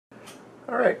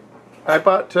Alright, I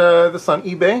bought this on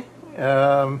eBay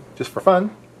just for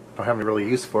fun. Don't have any really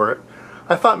use for it.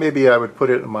 I thought maybe I would put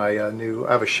it in my I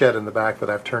have a shed in the back that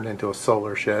I've turned into a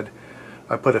solar shed.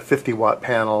 I put a 50-watt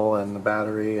panel and the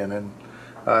battery, and then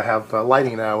I have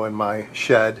lighting now in my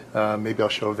shed. Maybe I'll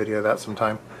show a video of that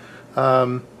sometime.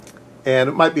 And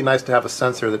it might be nice to have a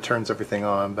sensor that turns everything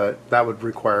on, but that would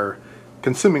require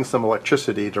consuming some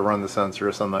electricity to run the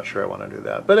sensor, so I'm not sure I want to do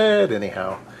that. But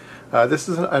anyhow, this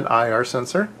is an IR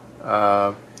sensor.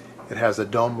 It has a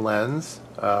dome lens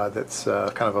that's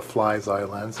kind of a fly's eye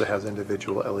lens that has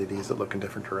individual LEDs that look in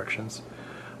different directions.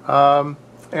 And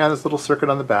this little circuit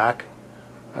on the back.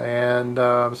 And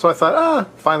so I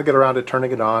thought, finally get around to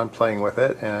turning it on, playing with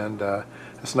it, and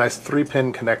this nice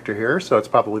 3-pin connector here, so it's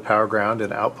probably power ground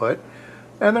and output.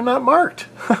 And they're not marked.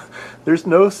 There's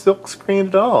no silk screen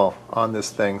at all on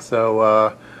this thing.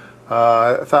 So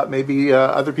I thought maybe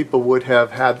other people would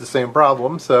have had the same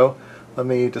problem. So let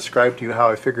me describe to you how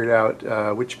I figured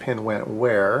out which pin went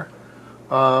where.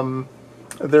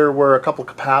 There were a couple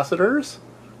capacitors,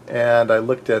 and I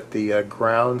looked at the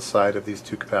ground side of these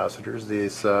two capacitors.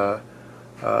 These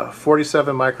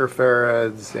 47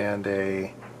 microfarads and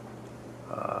a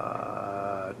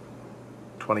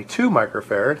 22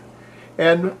 microfarad.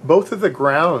 And both of the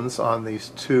grounds on these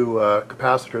two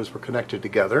capacitors were connected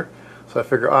together. So I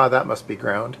figured, that must be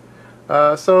ground.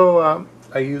 So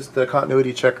I used the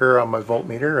continuity checker on my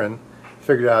voltmeter and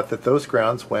figured out that those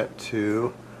grounds went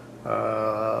to,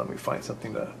 let me find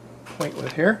something to point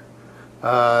with here.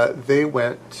 They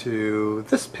went to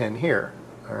this pin here,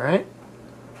 alright?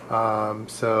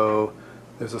 So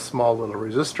there's a small little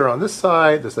resistor on this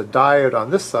side, there's a diode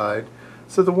on this side.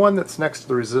 So the one that's next to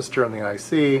the resistor on the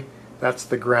IC, that's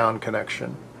the ground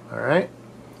connection, alright?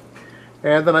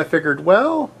 And then I figured,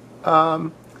 well,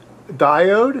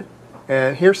 diode,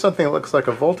 and here's something that looks like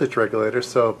a voltage regulator,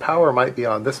 so power might be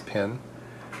on this pin.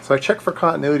 So I checked for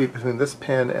continuity between this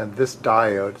pin and this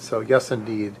diode, so yes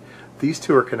indeed, these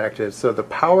two are connected. So the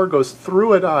power goes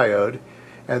through a diode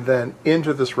and then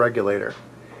into this regulator.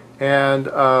 And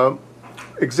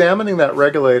examining that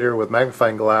regulator with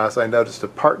magnifying glass, I noticed a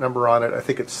part number on it. I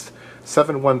think it's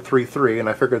 7133, and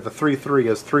I figured the 33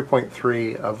 is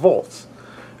 3.3 volts.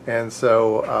 And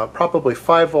so probably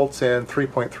 5 volts in,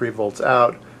 3.3 volts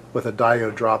out, with a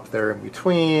diode drop there in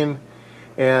between.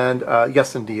 And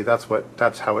yes indeed, that's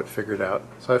how it figured out.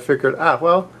 So I figured,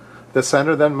 well, the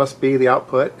center then must be the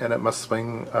output, and it must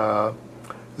swing 0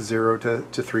 to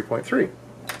 3.3.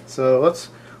 So let's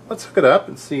hook it up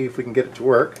and see if we can get it to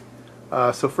work.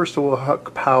 So first we'll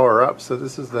hook power up. So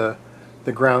this is the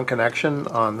ground connection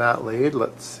on that lead.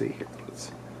 Let's see here.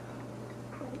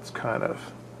 Let's kind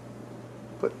of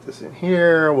put this in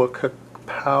here. We'll hook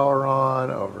power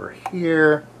on over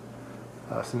here.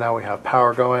 So now we have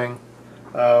power going.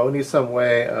 We need some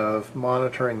way of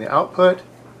monitoring the output.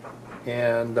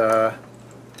 And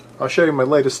I'll show you my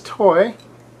latest toy,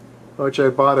 which I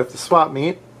bought at the swap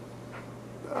meet.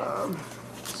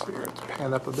 So we're going to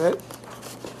pan up a bit.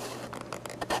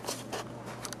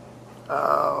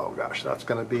 Oh gosh, that's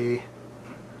going to be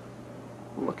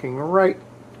looking right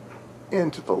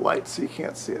into the light so you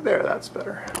can't see it. There, that's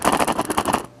better.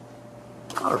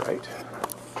 Alright.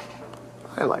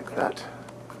 I like that.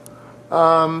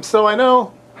 So I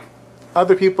know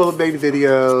other people have made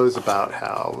videos about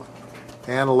how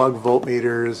analog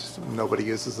voltmeters, nobody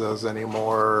uses those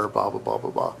anymore, blah blah blah blah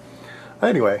blah.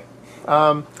 Anyway,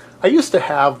 I used to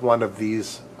have one of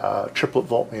these Triplett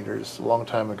voltmeters a long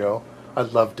time ago. I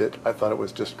loved it. I thought it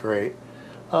was just great.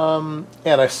 And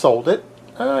I sold it.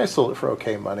 I sold it for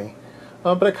okay money.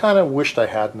 But I kind of wished I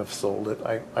hadn't have sold it.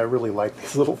 I really like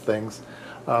these little things.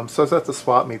 So I was at the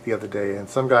swap meet the other day, and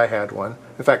some guy had one.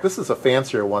 In fact, this is a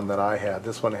fancier one than I had.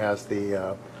 This one has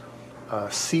the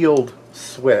sealed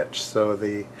switch. So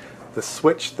the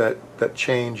switch that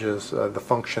changes the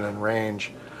function and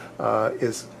range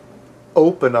is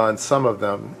open on some of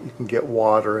them. You can get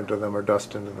water into them or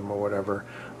dust into them or whatever.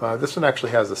 This one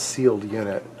actually has a sealed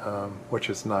unit, which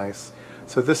is nice.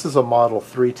 So this is a model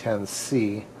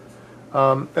 310C.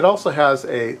 It also has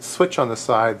a switch on the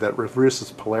side that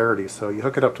reverses polarity. So you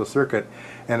hook it up to a circuit,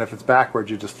 and if it's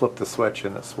backwards, you just flip the switch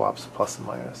and it swaps plus and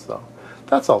minus. So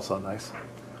that's also nice.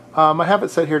 I have it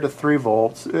set here to 3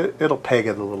 volts. It'll peg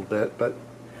it a little bit, but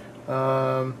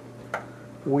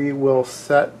we will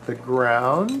set the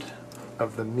ground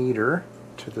of the meter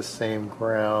to the same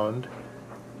ground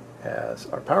as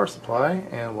our power supply,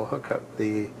 and we'll hook up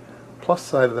the plus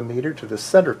side of the meter to the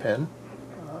center pin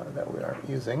that we aren't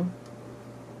using.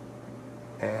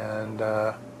 And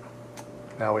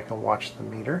now we can watch the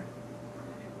meter.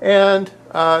 And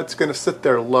it's going to sit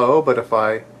there low, but if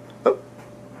I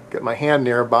get my hand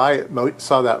nearby, it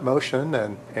saw that motion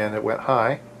and it went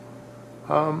high.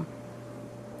 There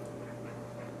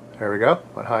we go,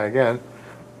 went high again.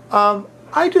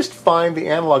 I just find the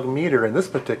analog meter in this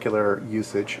particular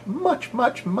usage much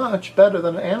better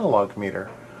than an analog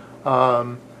meter.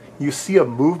 You see a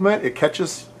movement, it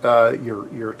catches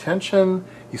your attention,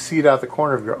 you see it out the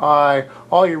corner of your eye.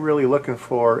 All you're really looking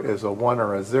for is a 1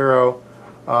 or a 0.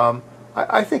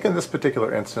 I think in this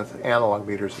particular instance, analog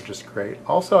meters are just great.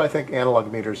 Also, I think analog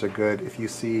meters are good if you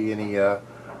see any,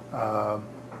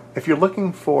 if you're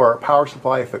looking for a power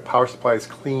supply, if the power supply is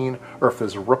clean, or if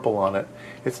there's a ripple on it.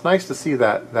 It's nice to see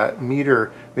that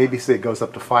meter, maybe say it goes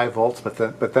up to 5 volts, but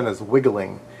then is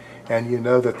wiggling. And you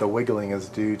know that the wiggling is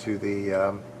due to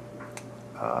the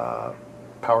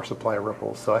power supply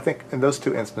ripples. So I think in those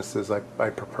two instances, I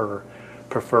prefer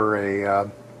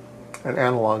an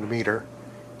analog meter.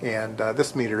 And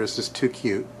this meter is just too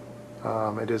cute.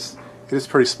 It is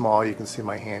pretty small. You can see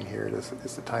my hand here.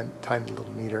 It's a tiny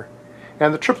little meter.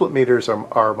 And the Triplett meters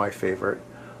are my favorite.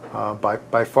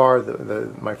 By far,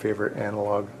 my favorite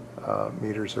analog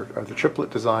meters are the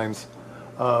Triplett designs.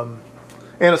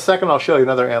 In a second, I'll show you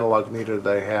another analog meter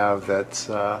that I have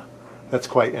that's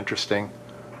quite interesting.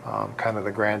 Kind of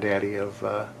the granddaddy of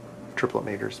Triplett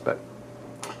meters. But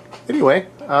anyway,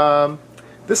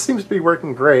 this seems to be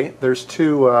working great. There's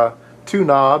two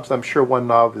knobs. I'm sure one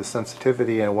knob is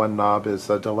sensitivity and one knob is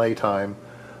delay time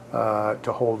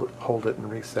to hold it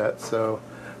and reset. So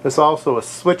there's also a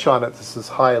switch on it. This is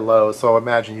high-low. So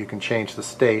imagine you can change the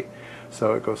state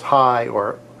so it goes high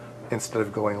or instead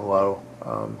of going low.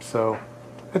 So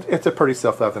it's a pretty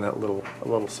self-evident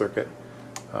little circuit.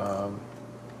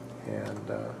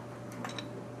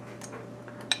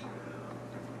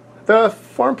 The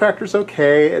form factor is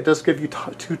okay. It does give you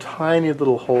two tiny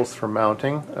little holes for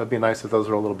mounting. It'd be nice if those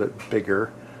were a little bit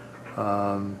bigger.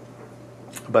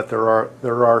 But there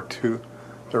are two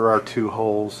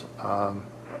holes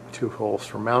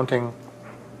for mounting.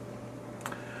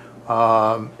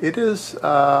 It is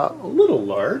a little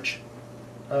large.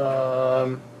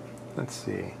 Let's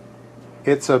see.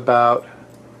 It's about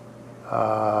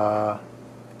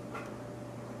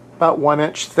 1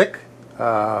 inch thick.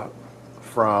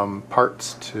 From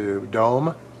parts to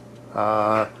dome.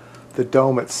 The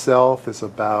dome itself is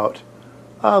about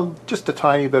just a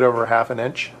tiny bit over ½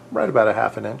 inch, right about a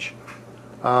 ½ inch.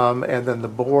 And then the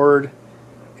board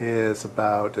is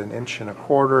about 1.25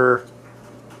 inches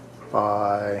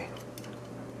by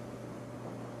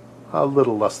a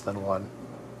little less than 1.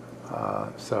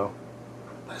 So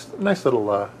nice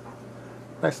little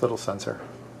sensor.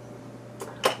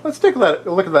 Let's take a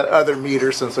look at that other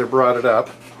meter since I brought it up.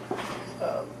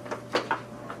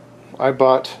 I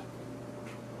bought,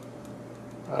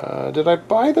 did I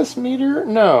buy this meter?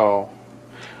 No.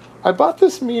 I bought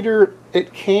this meter,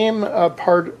 it came a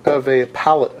part of a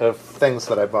pallet of things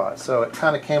that I bought, so it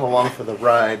kind of came along for the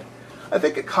ride. I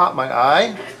think it caught my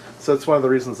eye, so it's one of the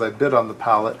reasons I bid on the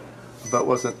pallet, but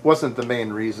wasn't the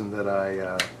main reason that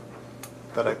I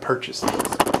purchased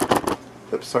this.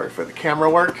 Oops, sorry for the camera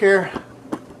work here.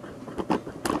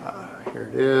 Here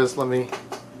it is. Let me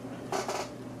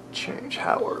change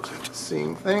how we're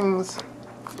seeing things.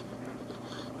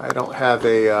 I don't have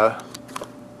a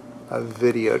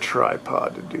video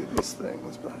tripod to do these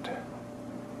things, but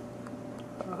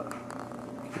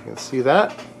you can see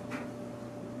that.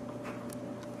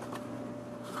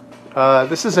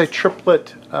 This is a Triplett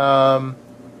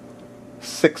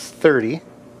 630,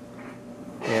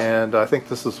 and I think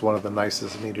this is one of the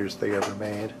nicest meters they ever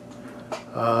made.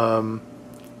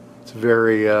 It's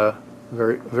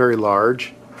very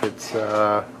large. It's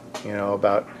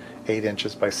about 8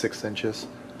 inches by 6 inches.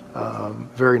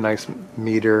 Very nice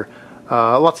meter.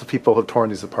 Lots of people have torn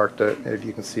these apart. If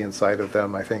you can see inside of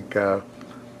them, I think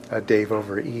Dave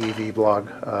over at EEV blog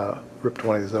ripped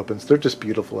one of these open. They're just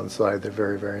beautiful inside. They're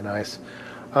very nice.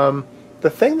 The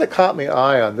thing that caught my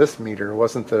eye on this meter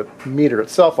wasn't the meter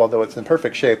itself, although it's in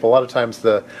perfect shape. A lot of times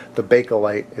the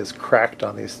Bakelite is cracked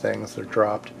on these things. They're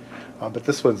dropped. But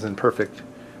this one's in perfect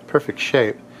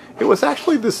shape. It was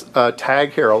actually this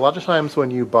tag here. A lot of times when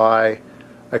you buy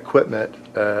equipment,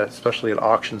 especially at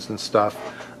auctions and stuff,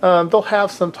 they'll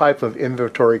have some type of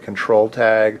inventory control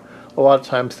tag. A lot of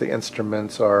times the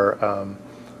instruments are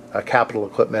capital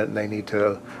equipment and they need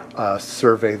to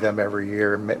survey them every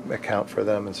year, account for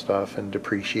them and stuff, and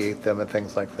depreciate them and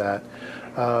things like that.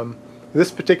 This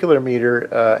particular meter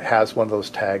has one of those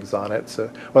tags on it, so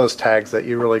one of those tags that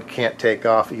you really can't take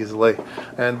off easily.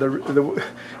 And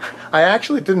I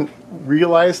actually didn't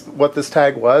realize what this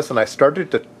tag was, and I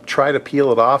started to try to peel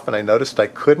it off, and I noticed I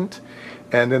couldn't.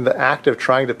 And in the act of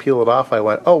trying to peel it off, I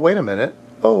went, "Oh, wait a minute!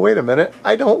 oh, wait a minute,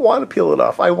 I don't want to peel it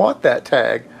off. I want that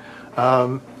tag.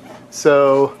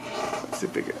 So let's see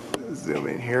if we can zoom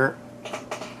in here.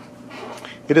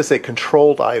 It is a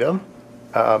controlled item.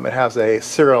 It has a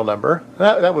serial number.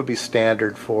 That would be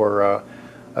standard for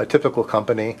a typical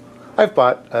company. I've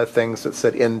bought things that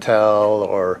said Intel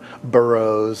or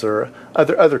Burroughs or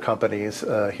other companies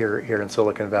here in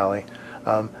Silicon Valley.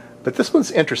 But this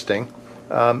one's interesting.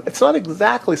 It's not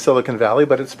exactly Silicon Valley,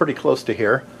 but it's pretty close to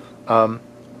here.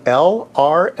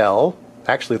 LRL,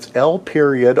 actually it's L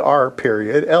period R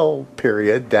period L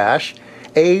period dash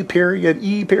A period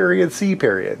E period C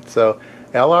period. So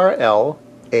LRL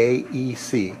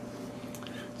AEC.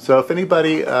 So if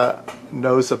anybody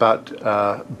knows about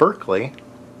Berkeley,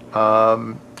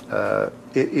 it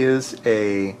is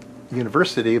a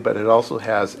university, but it also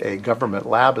has a government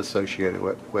lab associated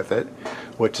with it,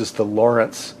 which is the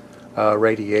Lawrence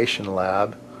Radiation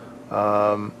Lab.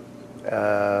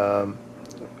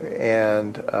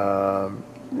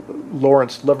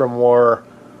 Lawrence Livermore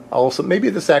also, maybe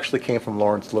this actually came from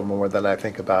Lawrence Livermore then I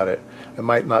think about it. It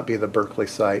might not be the Berkeley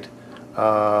site.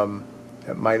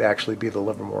 It might actually be the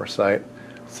Livermore site.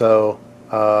 So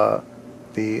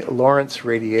the Lawrence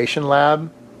Radiation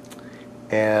Lab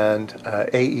and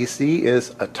AEC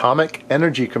is Atomic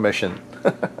Energy Commission.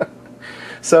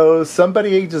 So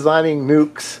somebody designing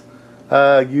nukes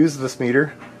used this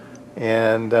meter,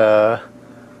 and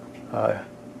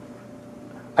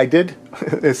I did,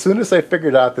 as soon as I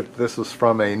figured out that this was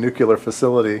from a nuclear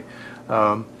facility,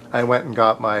 I went and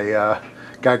got my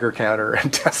Geiger counter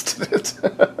and tested it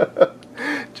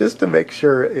just to make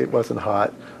sure it wasn't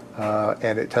hot,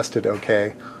 and it tested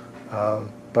okay.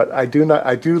 But I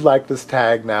do like this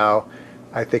tag now.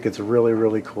 I think it's really,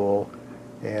 really cool,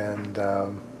 and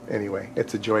anyway,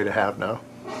 it's a joy to have now.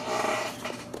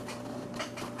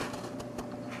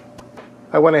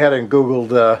 I went ahead and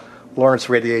Googled Lawrence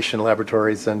Radiation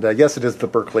Laboratories, and yes, it is the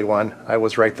Berkeley one. I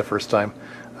was right the first time.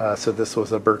 So this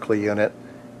was a Berkeley unit,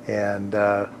 and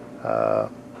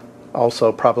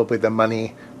also probably the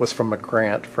money was from a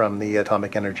grant from the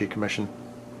Atomic Energy Commission.